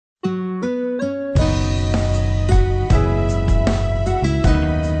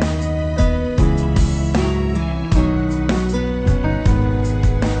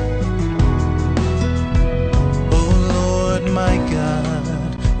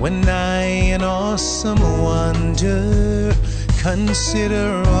when I in awesome wonder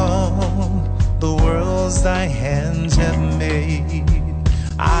consider all the worlds thy hands have made.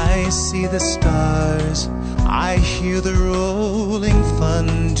 I see the stars, I hear the rolling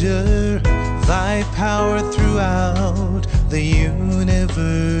thunder, thy power throughout the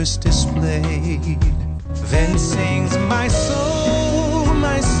universe displayed. Then sings my soul,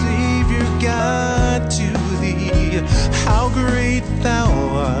 my Savior God, to thee, how great thou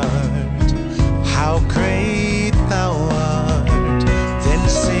art, how great thou art. Then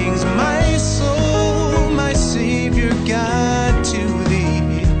sings my soul, my Savior God, to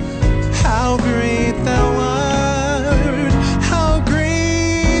thee, how great thou art, how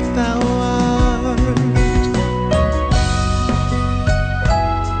great thou art.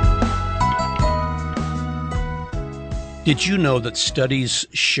 Did you know that studies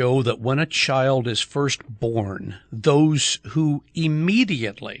show that when a child is first born, those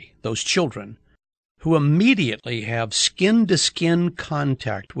children who immediately have skin-to-skin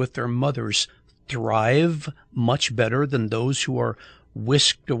contact with their mothers thrive much better than those who are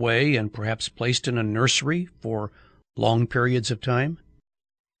whisked away and perhaps placed in a nursery for long periods of time?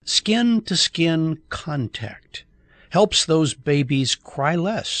 Skin-to-skin contact helps those babies cry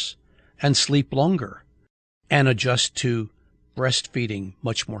less and sleep longer and adjust to breastfeeding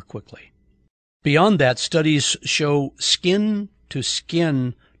much more quickly. Beyond that, studies show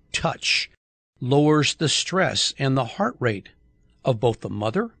skin-to-skin touch lowers the stress and the heart rate of both the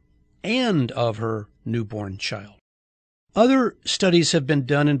mother and of her newborn child. Other studies have been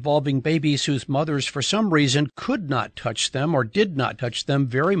done involving babies whose mothers, for some reason, could not touch them or did not touch them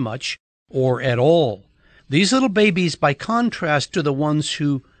very much or at all. These little babies, by contrast to the ones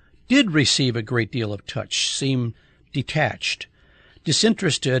who did receive a great deal of touch, seem detached,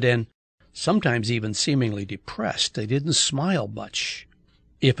 disinterested, and sometimes even seemingly depressed. They didn't smile much,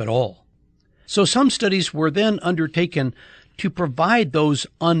 if at all. So some studies were then undertaken to provide those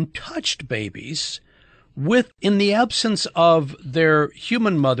untouched babies with, in the absence of their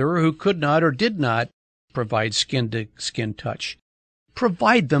human mother who could not or did not provide skin-to-skin touch,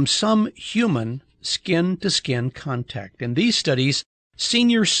 provide them some human skin-to-skin contact. In these studies,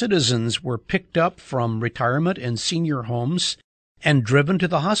 senior citizens were picked up from retirement and senior homes and driven to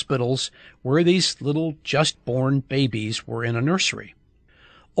the hospitals where these little just-born babies were in a nursery.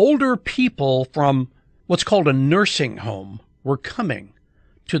 Older people from what's called a nursing home were coming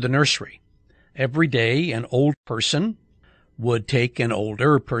to the nursery. Every day, an old person would take an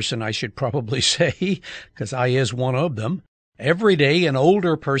older person, I should probably say, because I is one of them. Every day, an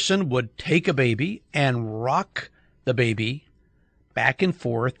older person would take a baby and rock the baby back and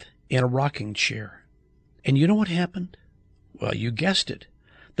forth in a rocking chair. And you know what happened? Well, you guessed it.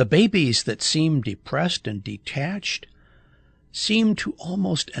 The babies that seemed depressed and detached seemed to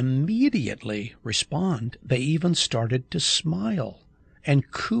almost immediately respond. They even started to smile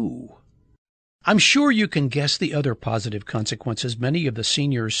and coo. I'm sure you can guess the other positive consequences. Many of the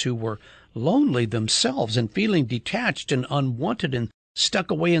seniors who were lonely themselves and feeling detached and unwanted and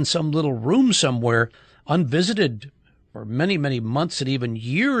stuck away in some little room somewhere, unvisited for many, many months and even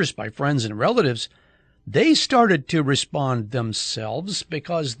years by friends and relatives, they started to respond themselves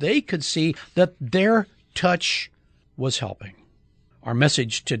because they could see that their touch was helping. Our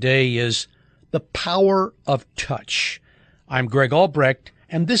message today is the power of touch. I'm Greg Albrecht,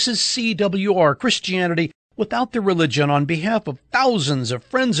 and this is CWR, Christianity Without the Religion. On behalf of thousands of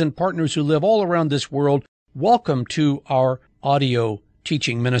friends and partners who live all around this world, welcome to our audio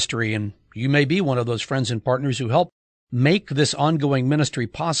teaching ministry. And you may be one of those friends and partners who help make this ongoing ministry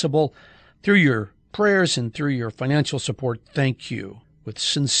possible through your prayers and through your financial support. Thank you, with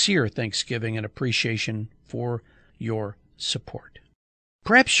sincere thanksgiving and appreciation for your support.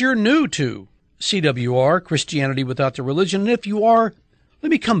 Perhaps you're new to CWR, Christianity Without the Religion, and if you are,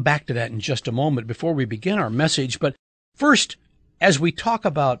 let me come back to that in just a moment before we begin our message. But first, as we talk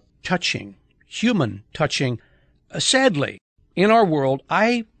about touching, human touching, sadly, in our world,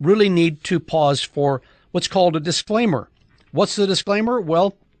 I really need to pause for what's called a disclaimer. What's the disclaimer?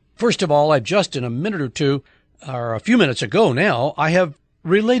 Well, first of all, I've just in a minute or two, or a few minutes ago now, I have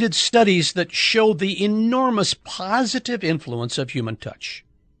related studies that show the enormous positive influence of human touch.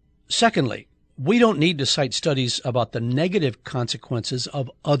 Secondly, we don't need to cite studies about the negative consequences of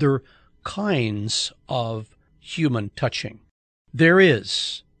other kinds of human touching. There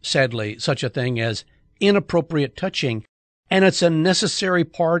is, sadly, such a thing as inappropriate touching, and it's a necessary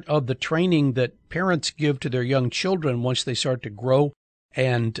part of the training that parents give to their young children once they start to grow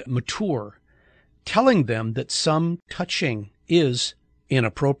and mature, telling them that some touching is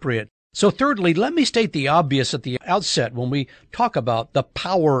inappropriate. So thirdly, let me state the obvious at the outset when we talk about the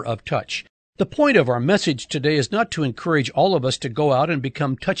power of touch. The point of our message today is not to encourage all of us to go out and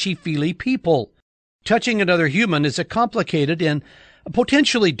become touchy-feely people. Touching another human is a complicated and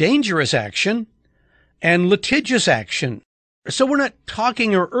potentially dangerous action and litigious action. So we're not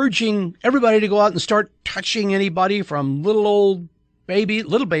talking or urging everybody to go out and start touching anybody, from little old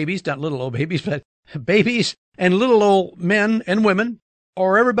babies, not little old babies, but babies and little old men and women,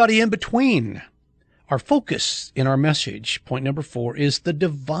 or everybody in between. Our focus in our message, point number 4, is the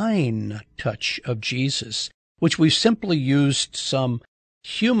divine touch of Jesus, which we've simply used some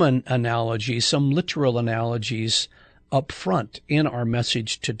human analogies, some literal analogies up front in our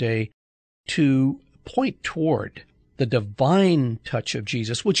message today to point toward the divine touch of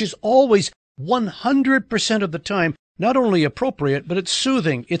Jesus, which is always 100% of the time not only appropriate, but it's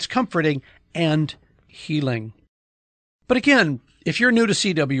soothing, it's comforting, and healing. But again, if you're new to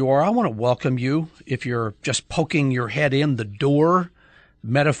CWR, I want to welcome you. If you're just poking your head in the door,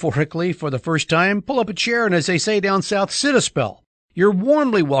 metaphorically, for the first time, pull up a chair and, as they say down south, sit a spell. You're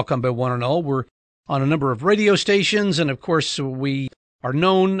warmly welcomed by one and all. We're on a number of radio stations, and of course, we are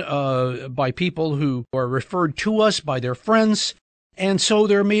known by people who are referred to us by their friends. And so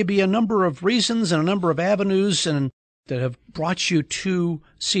there may be a number of reasons and a number of avenues that have brought you to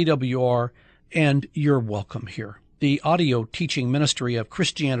CWR, and you're welcome here. The audio teaching ministry of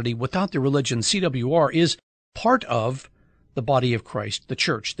Christianity Without the Religion, CWR, is part of the body of Christ, the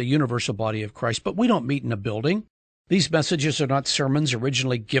church, the universal body of Christ. But we don't meet in a building. These messages are not sermons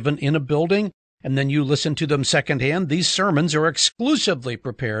originally given in a building, and then you listen to them secondhand. These sermons are exclusively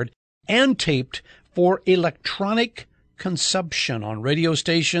prepared and taped for electronic consumption on radio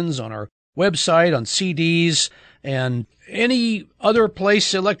stations, on our website, on CDs, and any other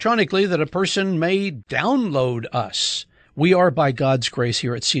place electronically that a person may download us. We are, by God's grace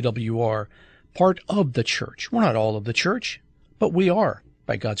here at CWR, part of the church. We're not all of the church, but we are,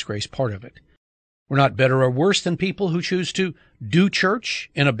 by God's grace, part of it. We're not better or worse than people who choose to do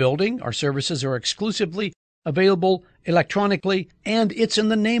church in a building. Our services are exclusively available electronically, and it's in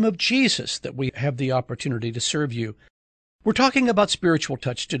the name of Jesus that we have the opportunity to serve you. We're talking about spiritual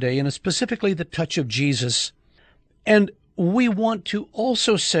touch today, and specifically the touch of Jesus. And we want to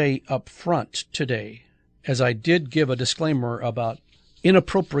also say up front today, as I did give a disclaimer about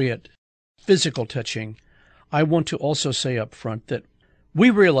inappropriate physical touching, I want to also say up front that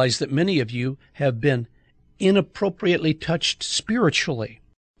we realize that many of you have been inappropriately touched spiritually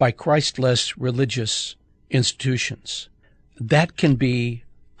by Christless religious institutions. That can be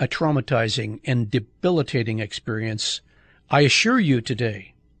a traumatizing and debilitating experience. I assure you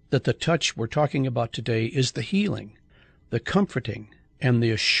today that the touch we're talking about today is the healing, the comforting, and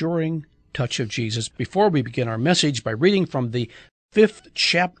the assuring touch of Jesus. Before we begin our message by reading from the 5th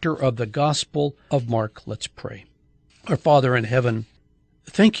chapter of the Gospel of Mark, let's pray. Our Father in heaven,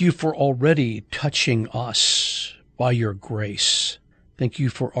 thank you for already touching us by your grace. Thank you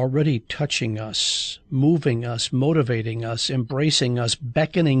for already touching us, moving us, motivating us, embracing us,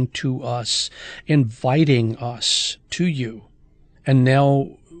 beckoning to us, inviting us to you. And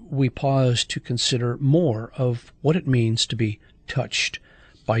now we pause to consider more of what it means to be touched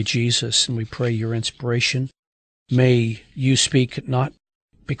by Jesus, and we pray your inspiration. May you speak not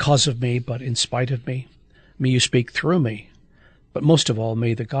because of me, but in spite of me. May you speak through me. But most of all,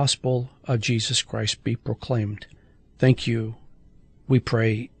 may the gospel of Jesus Christ be proclaimed. Thank you, we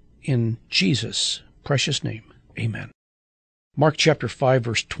pray in Jesus' precious name. Amen. Mark chapter 5,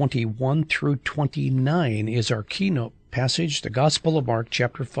 verse 21 through 29 is our keynote passage, the Gospel of Mark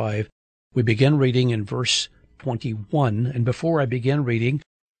chapter 5. We begin reading in verse 21. And before I begin reading,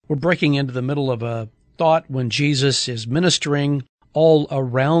 we're breaking into the middle of a thought when Jesus is ministering all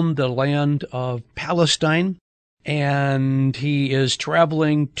around the land of Palestine, and he is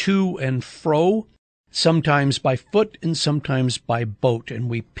traveling to and fro, sometimes by foot and sometimes by boat. And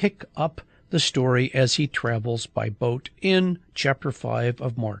we pick up the story as he travels by boat in chapter 5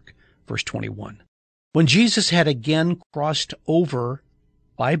 of Mark, verse 21. When Jesus had again crossed over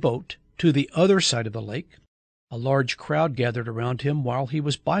by boat to the other side of the lake, a large crowd gathered around him while he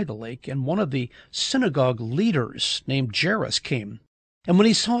was by the lake, and one of the synagogue leaders named Jairus came. And when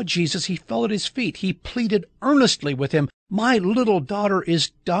he saw Jesus, he fell at his feet. He pleaded earnestly with him, "My little daughter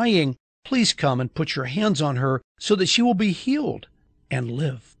is dying. Please come and put your hands on her so that she will be healed and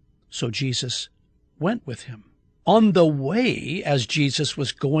live." So Jesus went with him. On the way, as Jesus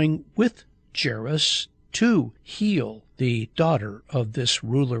was going with Jairus to heal the daughter of this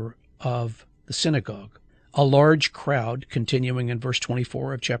ruler of the synagogue, a large crowd, continuing in verse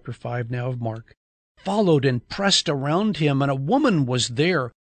 24 of chapter 5 now of Mark, followed and pressed around him, and a woman was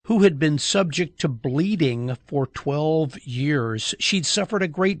there who had been subject to bleeding for 12 years. She'd suffered a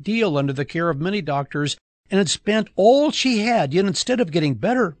great deal under the care of many doctors and had spent all she had, yet instead of getting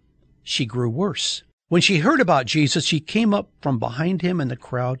better, she grew worse. When she heard about Jesus, she came up from behind him in the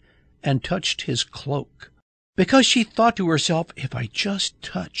crowd and touched his cloak, because she thought to herself, if I just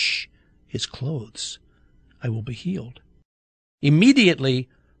touch his clothes, I will be healed. Immediately,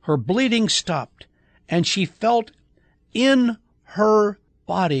 her bleeding stopped, and she felt in her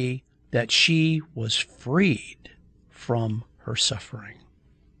body that she was freed from her suffering.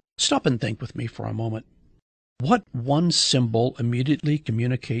 Stop and think with me for a moment. What one symbol immediately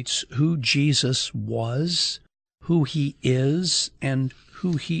communicates who Jesus was, who he is, and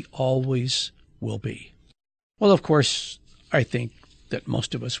who he always will be? Well, of course, I think that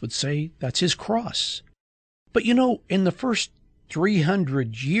most of us would say that's his cross. But you know, in the first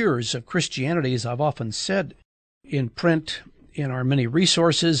 300 years of Christianity, as I've often said in print, in our many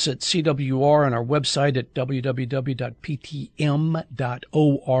resources at CWR and our website at www.ptm.org,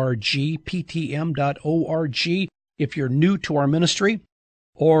 ptm.org, if you're new to our ministry,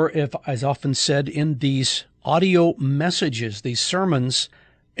 or if, as often said in these audio messages, these sermons,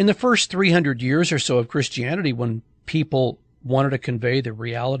 in the first 300 years or so of Christianity, when people wanted to convey the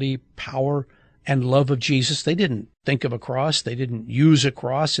reality, power, and love of Jesus, they didn't think of a cross. They didn't use a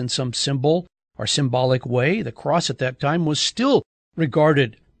cross in some symbol or symbolic way. The cross at that time was still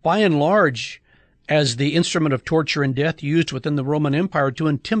regarded, by and large, as the instrument of torture and death used within the Roman Empire to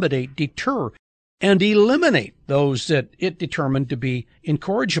intimidate, deter, and eliminate those that it determined to be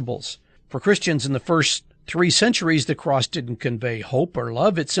incorrigibles. For Christians in the first 3 centuries, the cross didn't convey hope or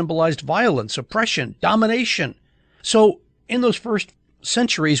love. It symbolized violence, oppression, domination. So in those first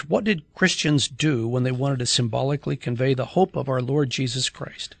centuries, what did Christians do when they wanted to symbolically convey the hope of our Lord Jesus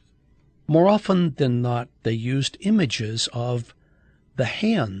Christ? More often than not, they used images of the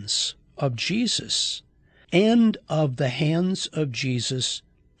hands of Jesus and of the hands of Jesus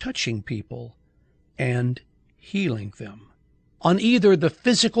touching people and healing them. On either the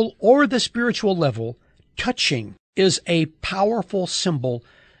physical or the spiritual level, touching is a powerful symbol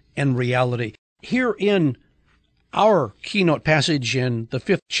and reality. Here in our keynote passage in the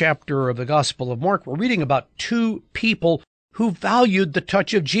 5th chapter of the Gospel of Mark, we're reading about 2 people who valued the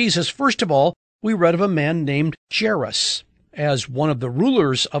touch of Jesus. First of all, we read of a man named Jairus. As one of the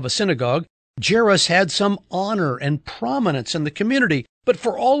rulers of a synagogue, Jairus had some honor and prominence in the community, but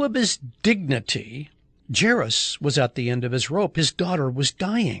for all of his dignity, Jairus was at the end of his rope. His daughter was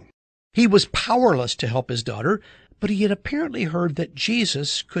dying. He was powerless to help his daughter, but he had apparently heard that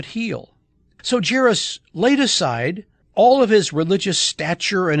Jesus could heal. So Jairus laid aside all of his religious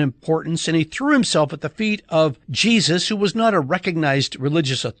stature and importance, and he threw himself at the feet of Jesus, who was not a recognized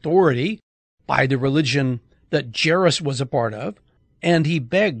religious authority by the religion that Jairus was a part of, and he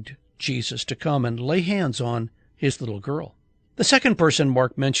begged Jesus to come and lay hands on his little girl. The second person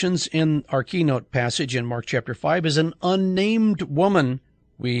Mark mentions in our keynote passage in Mark chapter 5 is an unnamed woman.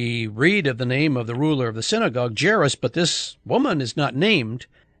 We read of the name of the ruler of the synagogue, Jairus, but this woman is not named.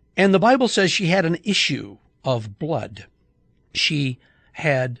 And the Bible says she had an issue of blood. She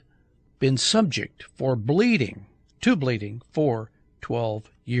had been subject to bleeding for 12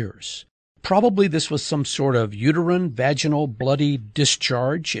 years. Probably this was some sort of uterine, vaginal, bloody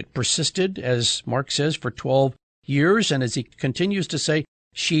discharge. It persisted, as Mark says, for 12 years. And as he continues to say,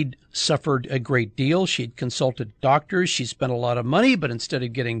 she'd suffered a great deal. She'd consulted doctors. She spent a lot of money, but instead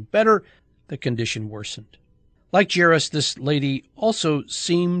of getting better, the condition worsened. Like Jairus, this lady also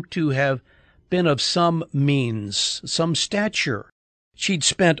seemed to have been of some means, some stature. She'd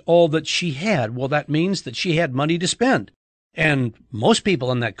spent all that she had. Well, that means that she had money to spend. And most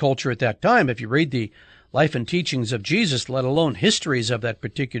people in that culture at that time, if you read the life and teachings of Jesus, let alone histories of that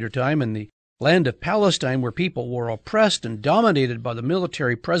particular time in the land of Palestine, where people were oppressed and dominated by the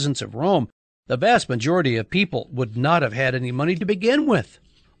military presence of Rome, the vast majority of people would not have had any money to begin with.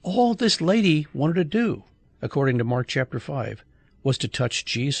 All this lady wanted to do, according to Mark chapter 5, was to touch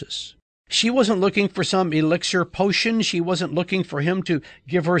Jesus. She wasn't looking for some elixir potion. She wasn't looking for him to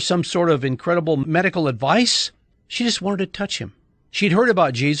give her some sort of incredible medical advice. She just wanted to touch him. She'd heard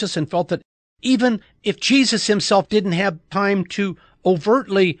about Jesus and felt that even if Jesus himself didn't have time to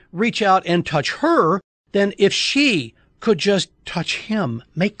overtly reach out and touch her, then if she could just touch him,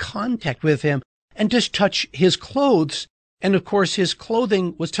 make contact with him, and just touch his clothes, and of course his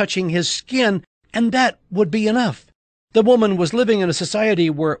clothing was touching his skin, and that would be enough. The woman was living in a society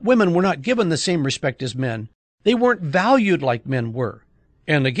where women were not given the same respect as men. They weren't valued like men were.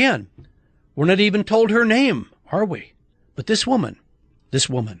 And again, we're not even told her name, are we? But this woman,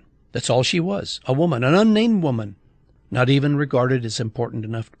 that's all she was, a woman, an unnamed woman, not even regarded as important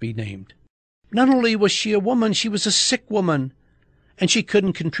enough to be named. Not only was she a woman, she was a sick woman, and she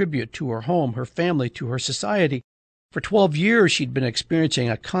couldn't contribute to her home, her family, to her society. For 12 years, she'd been experiencing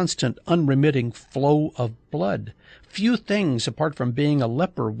a constant, unremitting flow of blood. Few things, apart from being a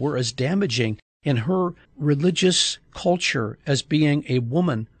leper, were as damaging in her religious culture as being a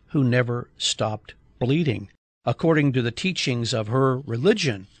woman who never stopped bleeding. According to the teachings of her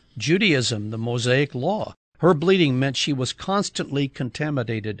religion, Judaism, the Mosaic Law, her bleeding meant she was constantly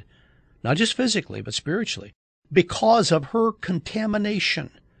contaminated, not just physically, but spiritually. Because of her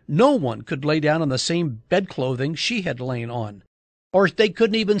contamination, no one could lay down on the same bedclothing she had lain on, or they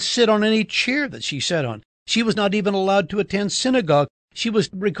couldn't even sit on any chair that she sat on. She was not even allowed to attend synagogue. She was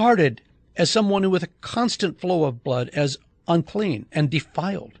regarded as someone with a constant flow of blood as unclean and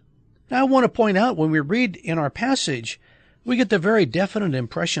defiled. Now, I want to point out, when we read in our passage, we get the very definite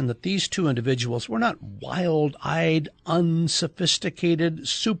impression that these two individuals were not wild-eyed, unsophisticated,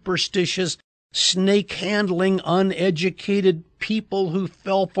 superstitious, snake-handling, uneducated people who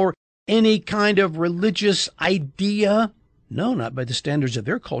fell for any kind of religious idea. No, not by the standards of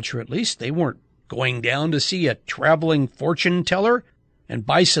their culture, at least. They weren't going down to see a traveling fortune teller and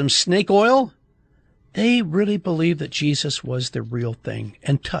buy some snake oil. They really believed that Jesus was the real thing,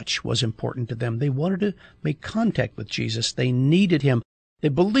 and touch was important to them. They wanted to make contact with Jesus. They needed him. They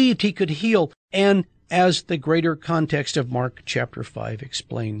believed he could heal, and as the greater context of Mark chapter 5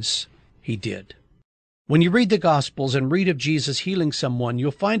 explains, he did. When you read the Gospels and read of Jesus healing someone,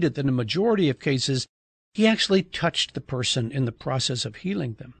 you'll find that in a majority of cases, he actually touched the person in the process of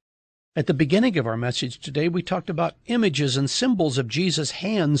healing them. At the beginning of our message today, we talked about images and symbols of Jesus'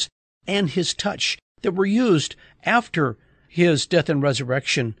 hands and his touch that were used after his death and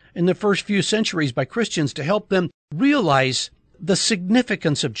resurrection in the first few centuries by Christians to help them realize the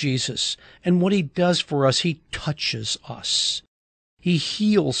significance of Jesus and what he does for us. He touches us. He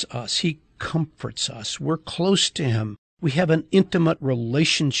heals us. He comforts us. We're close to him. We have an intimate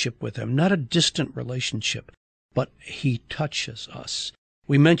relationship with him, not a distant relationship, but he touches us.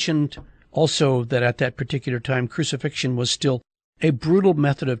 We mentioned also that at that particular time, crucifixion was still a brutal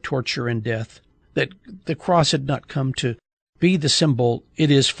method of torture and death, that the cross had not come to be the symbol it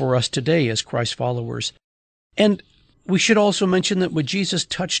is for us today as Christ followers. And we should also mention that when Jesus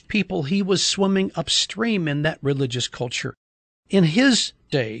touched people, he was swimming upstream in that religious culture. In his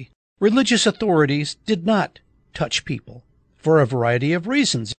day, religious authorities did not touch people for a variety of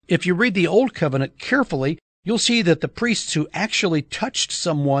reasons. If you read the Old Covenant carefully, you'll see that the priests who actually touched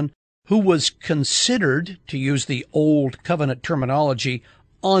someone who was considered, to use the Old Covenant terminology,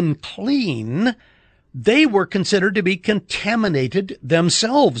 unclean, they were considered to be contaminated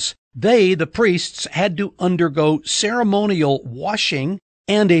themselves. They, the priests, had to undergo ceremonial washing,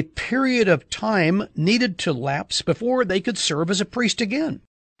 and a period of time needed to lapse before they could serve as a priest again.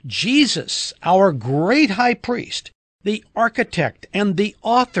 Jesus, our great high priest, the architect and the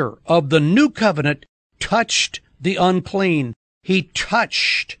author of the new covenant, touched the unclean. He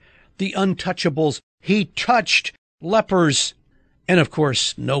touched the untouchables. He touched lepers. And of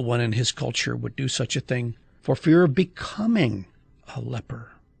course, no one in his culture would do such a thing for fear of becoming a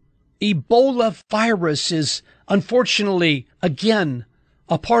leper. Ebola virus is unfortunately again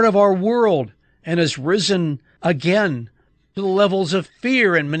a part of our world and has risen again to the levels of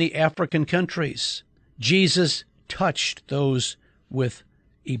fear in many African countries. Jesus touched those with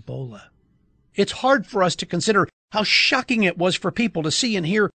Ebola. It's hard for us to consider how shocking it was for people to see and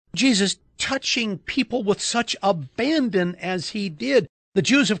hear Jesus touching people with such abandon as he did. The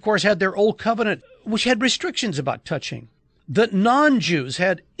Jews, of course, had their Old Covenant, which had restrictions about touching. The non-Jews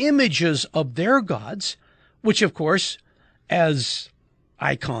had images of their gods, which, of course, as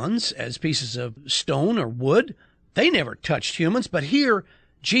icons, as pieces of stone or wood, they never touched humans. But here,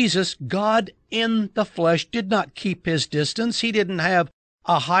 Jesus, God in the flesh, did not keep his distance. He didn't have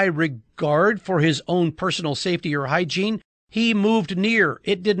a high regard for his own personal safety or hygiene. He moved near.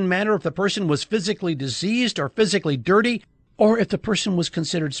 It didn't matter if the person was physically diseased or physically dirty, or if the person was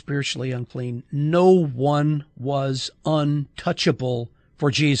considered spiritually unclean. No one was untouchable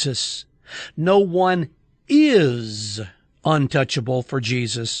for Jesus. No one is untouchable for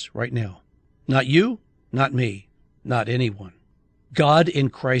Jesus right now. Not you, not me, not anyone. God in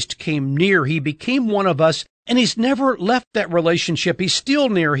Christ came near. He became one of us, and he's never left that relationship. He's still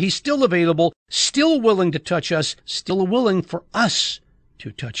near. He's still available, still willing to touch us, still willing for us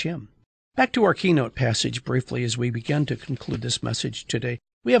to touch him. Back to our keynote passage briefly as we begin to conclude this message today.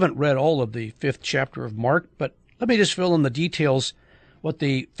 We haven't read all of the 5th chapter of Mark, but let me just fill in the details what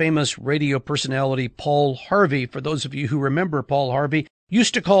the famous radio personality Paul Harvey, for those of you who remember Paul Harvey,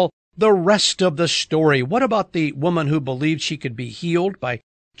 used to call the rest of the story. What about the woman who believed she could be healed by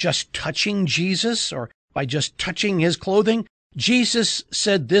just touching Jesus or by just touching his clothing? Jesus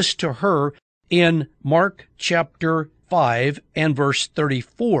said this to her in Mark chapter 5 and verse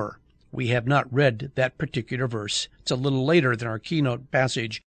 34. We have not read that particular verse. It's a little later than our keynote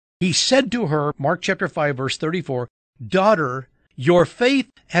passage. He said to her, Mark chapter 5, verse 34, "Daughter, your faith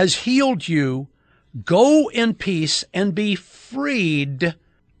has healed you. Go in peace and be freed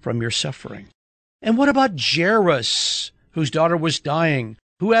from your suffering." And what about Jairus, whose daughter was dying,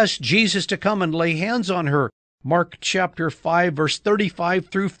 who asked Jesus to come and lay hands on her? Mark chapter 5, verse 35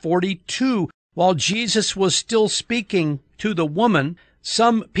 through 42. While Jesus was still speaking to the woman,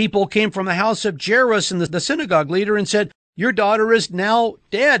 some people came from the house of Jairus and the synagogue leader and said, "Your daughter is now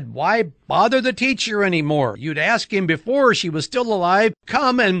dead. Why bother the teacher anymore? You'd ask him before she was still alive.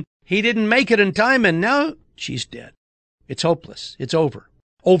 Come, and he didn't make it in time, and now she's dead. It's hopeless. It's over."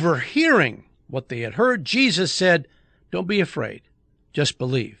 Overhearing what they had heard, Jesus said, "Don't be afraid. Just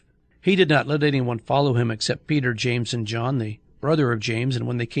believe." He did not let anyone follow him except Peter, James, and John, the brother of James. And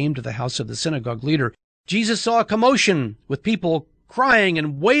when they came to the house of the synagogue leader, Jesus saw a commotion with people crying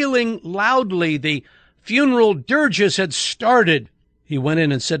and wailing loudly. The funeral dirges had started. He went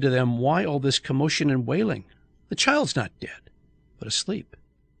in and said to them, "Why all this commotion and wailing? The child's not dead, but asleep."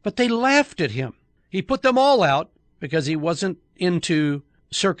 But they laughed at him. He put them all out because he wasn't into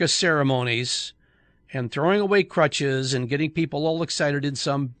circus ceremonies and throwing away crutches and getting people all excited in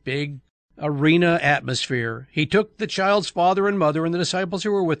some big arena atmosphere. He took the child's father and mother and the disciples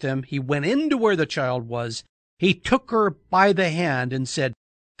who were with him. He went into where the child was. He took her by the hand and said,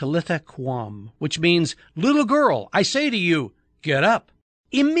 "Talitha quam," which means, "Little girl, I say to you, get up."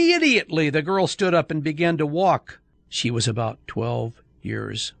 Immediately the girl stood up and began to walk. She was about 12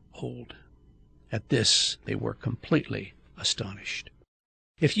 years old. At this, they were completely astonished.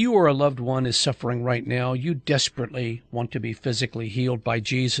 If you or a loved one is suffering right now, you desperately want to be physically healed by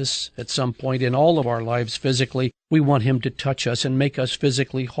Jesus at some point in all of our lives physically. We want him to touch us and make us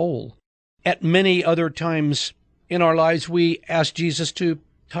physically whole. At many other times in our lives, we ask Jesus to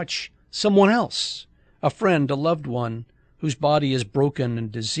touch someone else, a friend, a loved one whose body is broken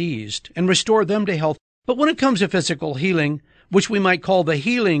and diseased, and restore them to health. But when it comes to physical healing, which we might call the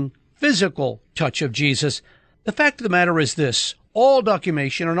healing physical touch of Jesus, the fact of the matter is this: all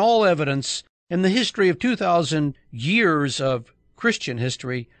documentation and all evidence in the history of 2,000 years of Christian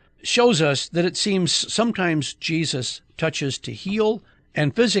history shows us that it seems sometimes Jesus touches to heal,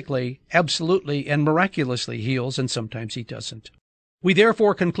 and physically, absolutely, and miraculously heals, and sometimes he doesn't. We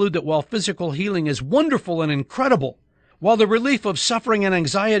therefore conclude that while physical healing is wonderful and incredible, while the relief of suffering and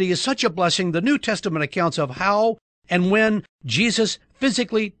anxiety is such a blessing, the New Testament accounts of how and when Jesus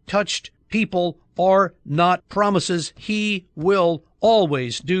physically touched people are not promises. He will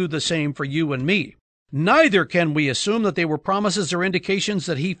always do the same for you and me. Neither can we assume that they were promises or indications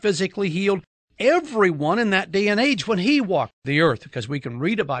that he physically healed everyone in that day and age when he walked the earth, because we can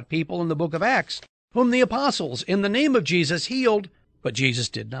read about people in the book of Acts whom the apostles in the name of Jesus healed, but Jesus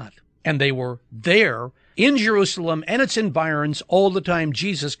did not. And they were there in Jerusalem and its environs all the time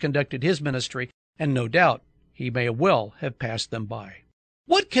Jesus conducted his ministry, and no doubt he may well have passed them by.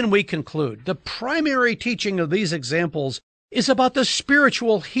 What can we conclude? The primary teaching of these examples is about the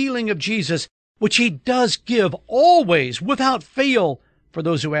spiritual healing of Jesus, which he does give always, without fail, for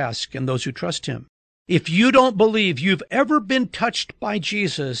those who ask and those who trust him. If you don't believe you've ever been touched by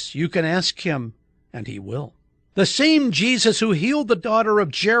Jesus, you can ask him, and he will. The same Jesus who healed the daughter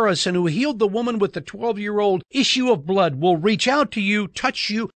of Jairus and who healed the woman with the 12-year-old issue of blood will reach out to you, touch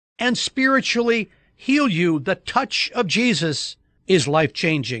you, and spiritually heal you. The touch of Jesus is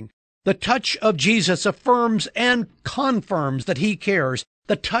life-changing. The touch of Jesus affirms and confirms that he cares.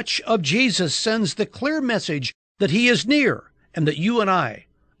 The touch of Jesus sends the clear message that he is near and that you and I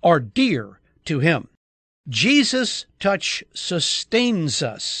are dear to him. Jesus' touch sustains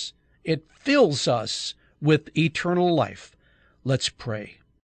us. It fills us with eternal life. Let's pray.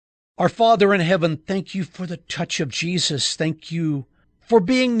 Our Father in heaven, thank you for the touch of Jesus. Thank you for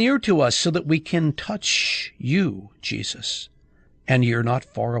being near to us so that we can touch you, Jesus. And you're not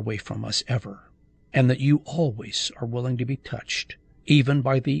far away from us ever, and that you always are willing to be touched, even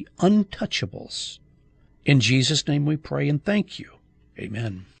by the untouchables. In Jesus' name we pray and thank you.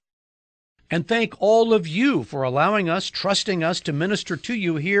 Amen. And thank all of you for allowing us, trusting us to minister to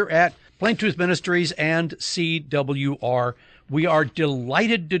you here at Plain Truth Ministries and CWR. We are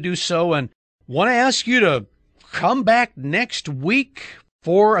delighted to do so and want to ask you to come back next week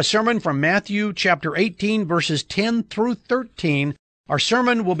for a sermon from Matthew chapter 18, verses 10 through 13. Our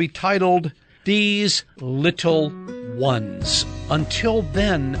sermon will be titled, These Little Ones. Until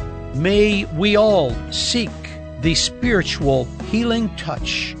then, May we all seek the spiritual healing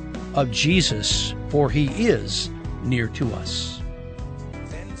touch of Jesus, for he is near to us.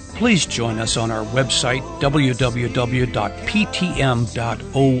 Please join us on our website, www.ptm.org,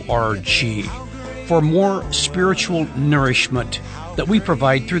 for more spiritual nourishment that we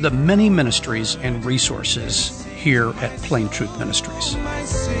provide through the many ministries and resources here at Plain Truth Ministries. My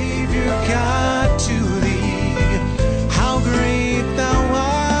Savior God to